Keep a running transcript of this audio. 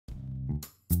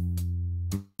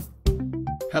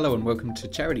Hello and welcome to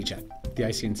Charity Chat, the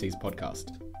ACNC's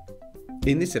podcast.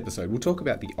 In this episode, we'll talk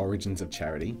about the origins of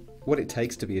charity, what it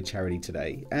takes to be a charity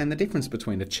today, and the difference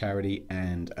between a charity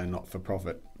and a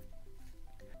not-for-profit.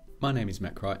 My name is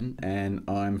Matt Crichton, and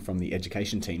I'm from the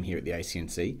education team here at the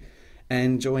ACNC.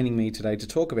 And joining me today to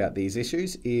talk about these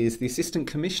issues is the Assistant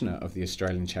Commissioner of the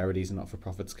Australian Charities and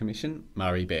Not-for-Profits Commission,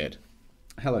 Murray Baird.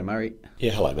 Hello, Murray.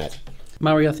 Yeah, hello, Matt.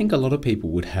 Murray, I think a lot of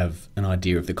people would have an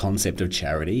idea of the concept of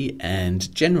charity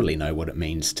and generally know what it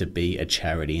means to be a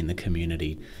charity in the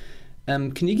community.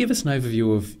 Can you give us an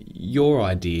overview of your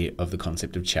idea of the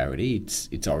concept of charity,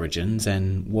 its origins,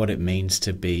 and what it means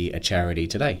to be a charity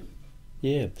today?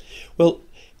 Yeah, well,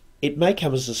 it may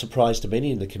come as a surprise to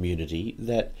many in the community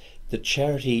that the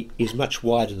charity is much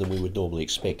wider than we would normally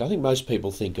expect. I think most people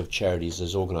think of charities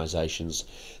as organisations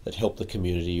that help the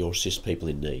community or assist people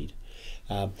in need.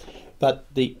 But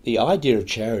the idea of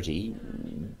charity,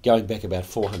 going back about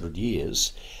 400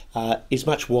 years, is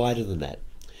much wider than that.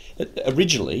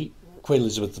 Originally, Queen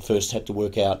Elizabeth I had to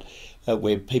work out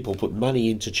where people put money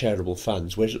into charitable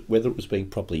funds, whether it was being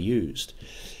properly used.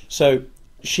 So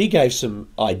she gave some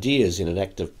ideas in an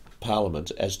Act of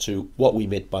Parliament as to what we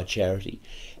meant by charity.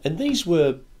 And these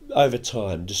were, over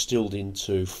time, distilled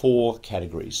into four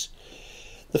categories.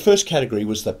 The first category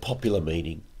was the popular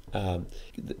meaning.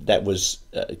 That was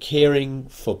caring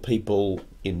for people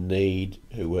in need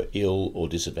who were ill or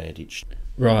disadvantaged.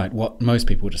 Right, what most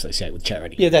people would associate with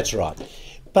charity. Yeah, that's right.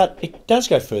 But it does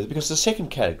go further because the second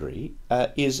category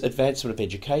is advancement of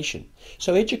education.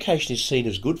 So education is seen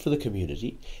as good for the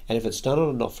community, and if it's done on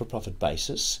a not-for-profit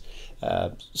basis,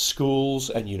 schools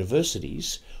and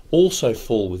universities also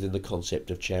fall within the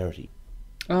concept of charity.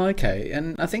 Oh, okay.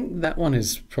 And I think that one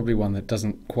is probably one that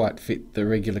doesn't quite fit the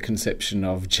regular conception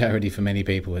of charity for many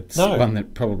people. It's one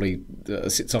that probably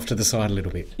sits off to the side a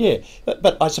little bit. Yeah,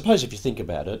 but I suppose if you think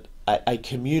about it, a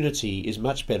community is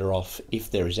much better off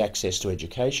if there is access to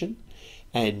education.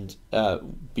 And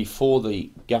before the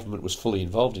government was fully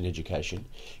involved in education,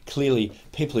 clearly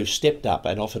people who stepped up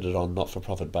and offered it on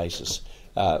not-for-profit basis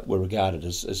were regarded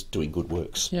as doing good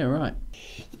works. Yeah, right.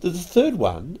 The third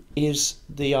one is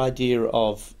the idea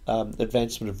of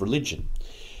advancement of religion.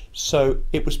 So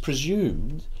it was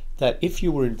presumed that if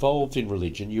you were involved in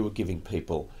religion, you were giving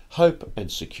people hope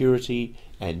and security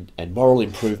and moral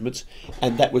improvements,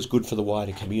 and that was good for the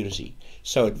wider community.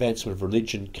 So advancement of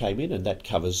religion came in, and that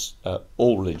covers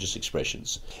all religious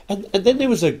expressions. And then there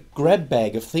was a grab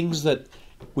bag of things that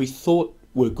we thought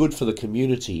were good for the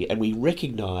community and we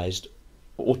recognised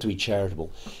ought to be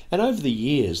charitable. And over the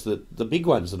years, the big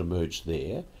ones that emerged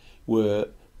there were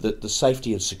the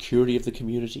safety and security of the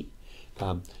community,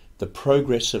 the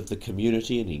progress of the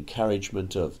community and the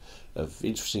encouragement of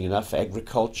interesting enough,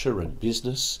 agriculture and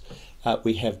business.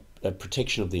 We have a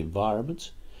protection of the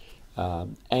environment,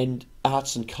 and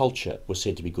arts and culture were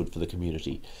said to be good for the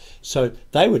community. So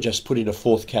they were just put in a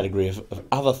fourth category of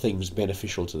other things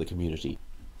beneficial to the community.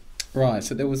 Right,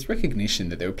 so there was recognition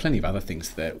that there were plenty of other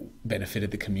things that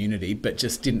benefited the community, but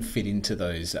just didn't fit into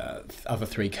those other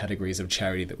three categories of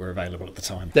charity that were available at the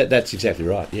time. That's exactly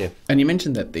right, yeah. And you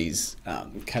mentioned that these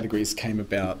categories came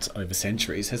about over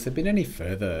centuries. Has there been any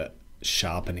further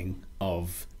sharpening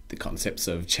of the concepts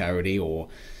of charity or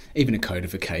even a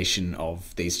codification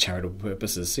of these charitable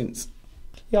purposes since?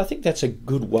 Yeah, I think that's a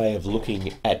good way of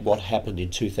looking at what happened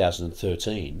in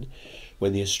 2013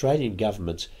 when the Australian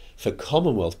government, for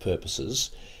Commonwealth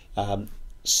purposes,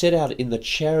 set out in the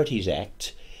Charities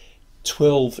Act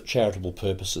 12 charitable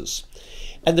purposes.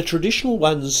 And the traditional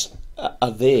ones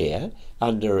are there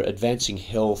under advancing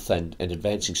health and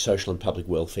advancing social and public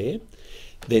welfare.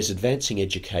 There's advancing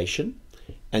education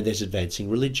and there's advancing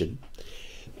religion.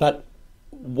 But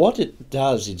what it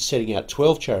does in setting out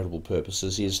 12 charitable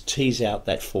purposes is tease out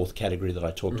that fourth category that I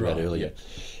talked about earlier.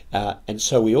 Yeah. And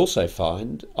so we also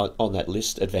find on that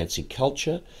list advancing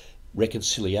culture,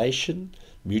 reconciliation,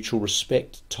 mutual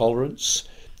respect, tolerance,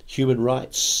 human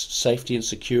rights, safety and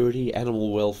security,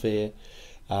 animal welfare,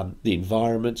 the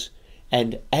environment,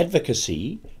 and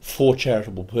advocacy for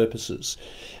charitable purposes.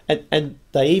 And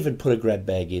they even put a grab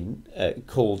bag in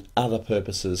called other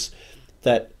purposes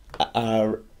that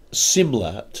are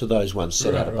similar to those ones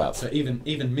set out above. So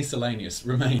even miscellaneous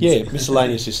remains. Yeah,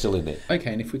 miscellaneous is still in there.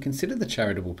 Okay, and if we consider the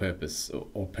charitable purpose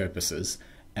or purposes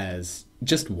as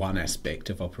just one aspect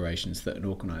of operations that an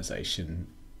organisation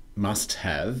must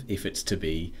have if it's to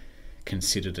be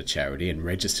considered a charity and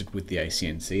registered with the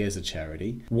ACNC as a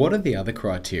charity, what are the other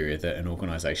criteria that an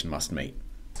organisation must meet?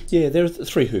 Yeah, there are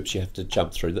three hoops you have to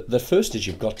jump through. The first is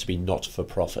you've got to be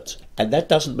not-for-profit, and that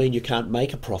doesn't mean you can't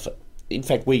make a profit. In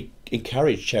fact, we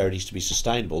encourage charities to be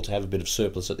sustainable, to have a bit of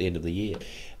surplus at the end of the year.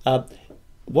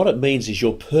 what it means is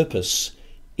your purpose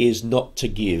is not to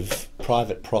give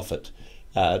private profit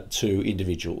to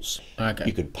individuals. Okay.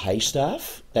 You can pay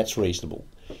staff, that's reasonable.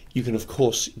 You can, of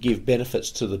course, give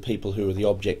benefits to the people who are the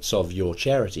objects of your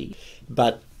charity,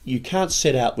 but you can't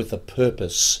set out with the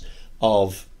purpose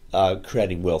of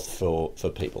creating wealth for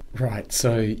people. Right,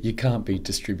 so you can't be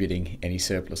distributing any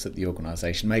surplus that the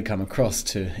organisation may come across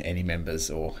to any members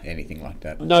or anything like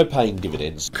that. No paying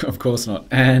dividends. Of course not.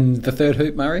 And the third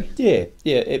hoop, Murray? Yeah.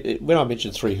 When I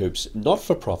mentioned 3 hoops, not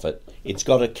for profit, it's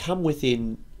got to come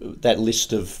within that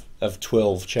list of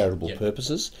 12 charitable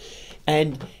purposes,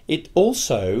 and it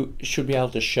also should be able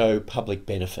to show public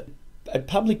benefit. And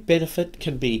public benefit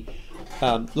can be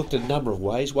looked at a number of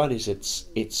ways. One is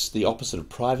it's the opposite of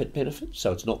private benefit,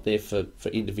 so it's not there for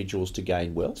individuals to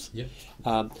gain wealth.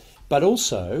 But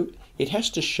also it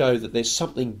has to show that there's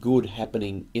something good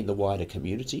happening in the wider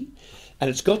community,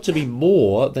 and it's got to be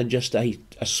more than just a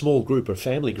small group or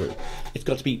family group. It's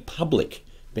got to be public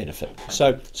benefit.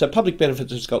 So public benefit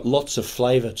has got lots of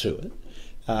flavour to it,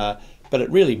 but it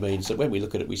really means that when we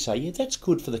look at it, we say, yeah, that's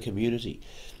good for the community,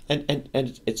 and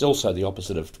it's also the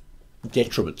opposite of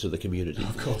detriment to the community.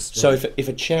 Of course. So if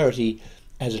a charity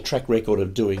has a track record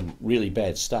of doing really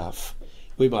bad stuff,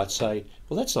 we might say,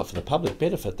 well, that's not for the public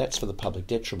benefit, that's for the public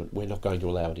detriment. We're not going to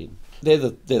allow it in. They're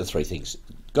the 3 things.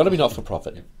 Got to be not for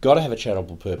profit, got to have a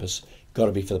charitable purpose, got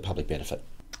to be for the public benefit.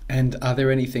 And are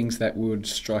there any things that would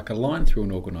strike a line through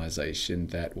an organisation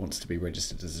that wants to be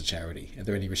registered as a charity? Are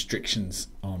there any restrictions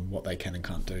on what they can and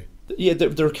can't do? Yeah,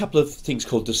 there are a couple of things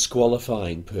called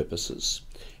disqualifying purposes.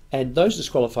 And those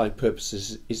disqualifying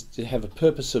purposes is to have a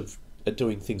purpose of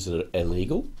doing things that are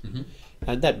illegal.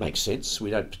 And that makes sense. We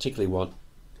don't particularly want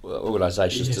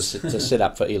organisations to set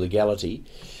up for illegality.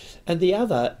 And the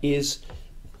other is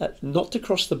not to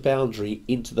cross the boundary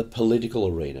into the political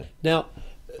arena. Now,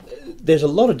 there's a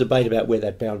lot of debate about where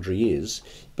that boundary is,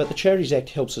 but the Charities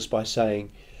Act helps us by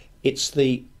saying it's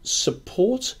the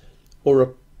support or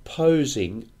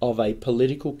opposing of a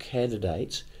political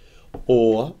candidate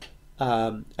or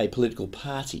a political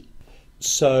party.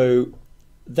 So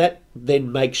that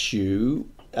then makes you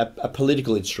a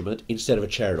political instrument instead of a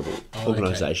charitable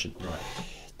organisation. Okay. Right.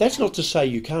 That's not to say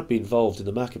you can't be involved in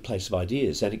the marketplace of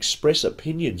ideas and express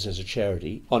opinions as a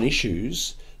charity on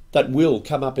issues that will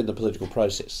come up in the political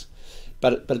process.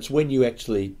 But it's when you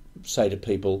actually say to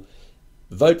people,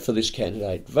 vote for this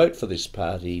candidate, vote for this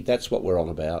party, that's what we're on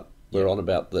about. We're on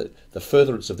about the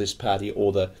furtherance of this party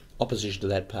or the opposition to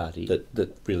that party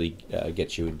that really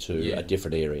gets you into a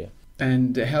different area.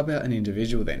 And how about an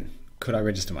individual then? Could I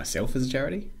register myself as a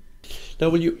charity? Now,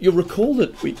 well, you'll recall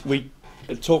that we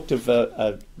talked of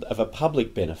a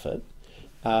public benefit.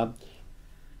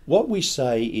 What we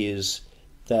say is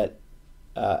that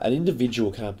an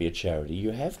individual can't be a charity.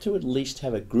 You have to at least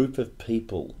have a group of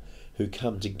people who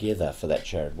come together for that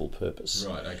charitable purpose.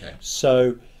 Right, okay.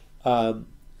 So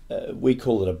we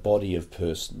call it a body of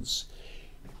persons.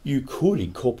 You could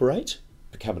incorporate,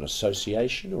 become an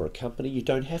association or a company. You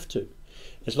don't have to.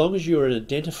 As long as you're an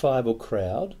identifiable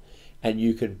crowd and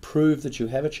you can prove that you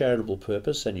have a charitable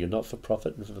purpose and you're not for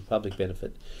profit and for the public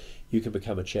benefit, you can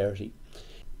become a charity.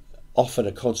 Often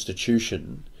a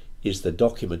constitution is the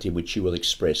document in which you will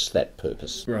express that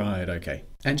purpose. Right, okay.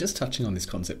 And just touching on this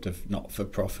concept of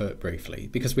not-for-profit briefly,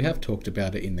 because we have talked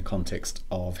about it in the context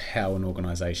of how an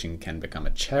organisation can become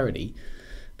a charity,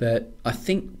 but I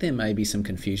think there may be some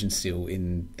confusion still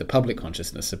in the public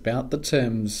consciousness about the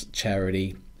terms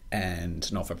charity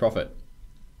and not-for-profit.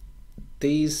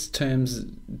 These terms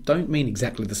don't mean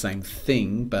exactly the same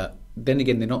thing, but then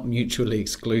again, they're not mutually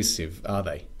exclusive, are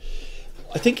they?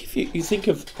 I think if you think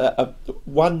of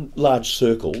one large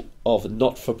circle of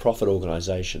not-for-profit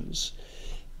organisations,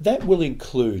 that will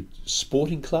include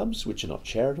sporting clubs, which are not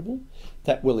charitable.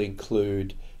 That will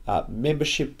include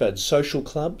membership and social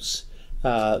clubs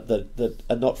that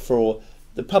are not for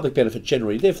the public benefit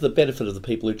generally. They're for the benefit of the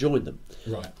people who join them.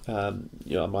 Right.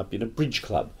 I might be in a bridge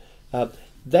club.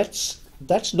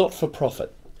 That's not for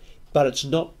profit, but it's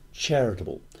not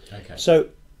charitable. Okay. So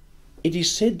it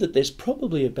is said that there's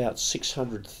probably about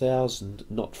 600,000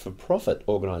 not-for-profit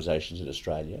organisations in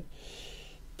Australia,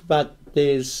 but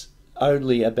there's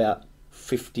only about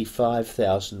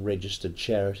 55,000 registered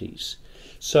charities.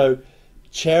 So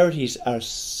charities are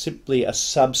simply a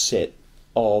subset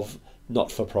of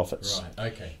not-for-profits.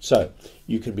 Right, okay. So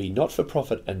you can be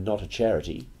not-for-profit and not a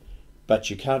charity,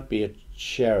 but you can't be a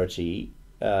charity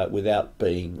without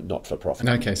being not-for-profit.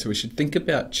 Okay, so we should think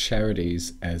about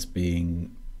charities as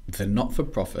being the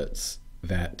not-for-profits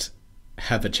that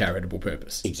have a charitable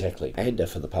purpose. Exactly, and are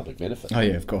for the public benefit. Oh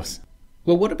yeah, of course.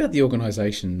 Well, what about the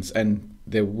organisations, and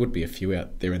there would be a few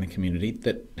out there in the community,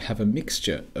 that have a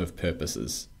mixture of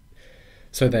purposes?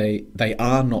 So they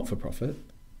are not-for-profit,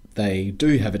 they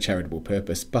do have a charitable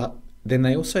purpose, but then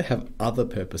they also have other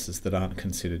purposes that aren't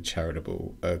considered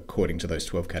charitable according to those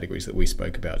 12 categories that we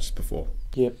spoke about just before.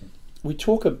 Yep. We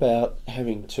talk about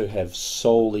having to have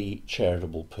solely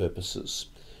charitable purposes.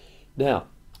 Now,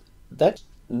 that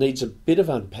needs a bit of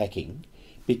unpacking,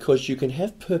 because you can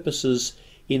have purposes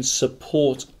in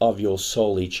support of your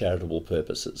solely charitable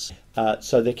purposes.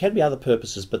 So there can be other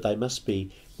purposes, but they must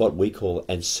be what we call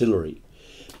ancillary.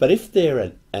 But if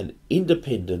they're an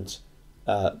independent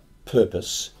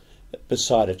purpose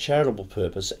beside a charitable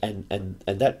purpose, and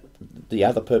that the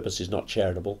other purpose is not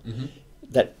charitable,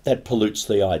 that pollutes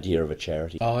the idea of a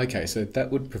charity. Oh, okay. So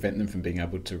that would prevent them from being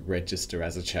able to register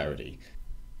as a charity,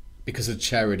 because a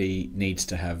charity needs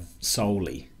to have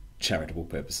solely charitable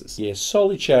purposes. Yes,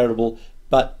 solely charitable,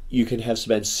 but you can have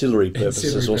some ancillary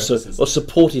purposes, or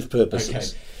supportive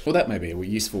purposes. Okay. Well, that may be a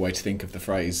useful way to think of the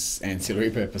phrase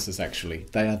ancillary purposes, actually.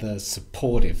 They are the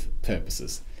supportive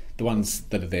purposes, the ones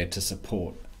that are there to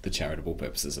support the charitable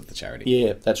purposes of the charity.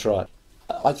 Yeah, that's right.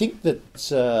 I think that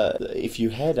if you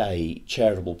had a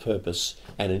charitable purpose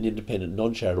and an independent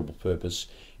non-charitable purpose,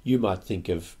 you might think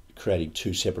of creating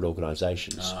two separate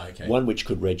organisations. Okay. One which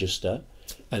could register,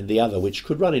 and the other which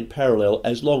could run in parallel,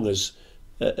 as long as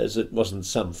it wasn't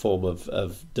some form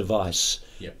of device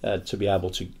to be able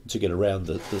to get around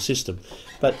the system.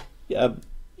 But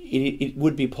it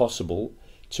would be possible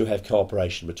to have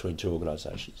cooperation between two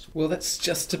organisations. Well, that's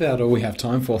just about all we have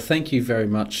time for. Thank you very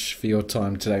much for your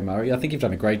time today, Murray. I think you've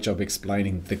done a great job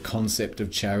explaining the concept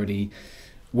of charity,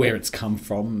 where it's come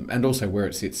from, and also where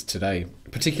it sits today,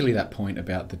 particularly that point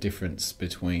about the difference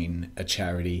between a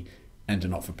charity and a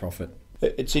not-for-profit.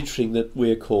 It's interesting that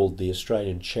we're called the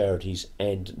Australian Charities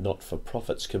and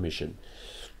Not-for-Profits Commission.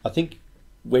 I think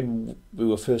when we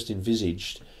were first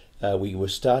envisaged, we were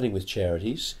starting with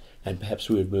charities, and perhaps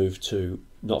we would move to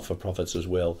not-for-profits as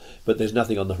well, but there's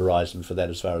nothing on the horizon for that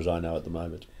as far as I know at the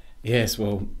moment. Yes,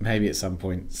 well, maybe at some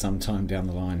point, sometime down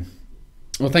the line.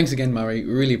 Well, thanks again, Murray.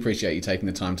 Really appreciate you taking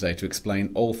the time today to explain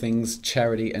all things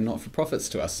charity and not-for-profits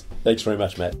to us. Thanks very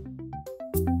much, Matt.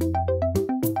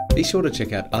 Be sure to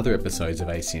check out other episodes of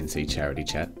ACNC Charity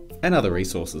Chat and other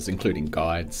resources, including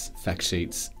guides, fact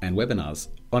sheets and webinars,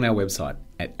 on our website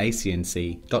at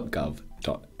acnc.gov.au.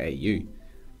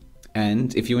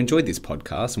 And if you enjoyed this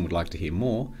podcast and would like to hear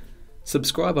more,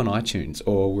 subscribe on iTunes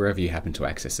or wherever you happen to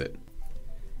access it.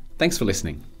 Thanks for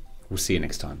listening. We'll see you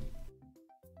next time.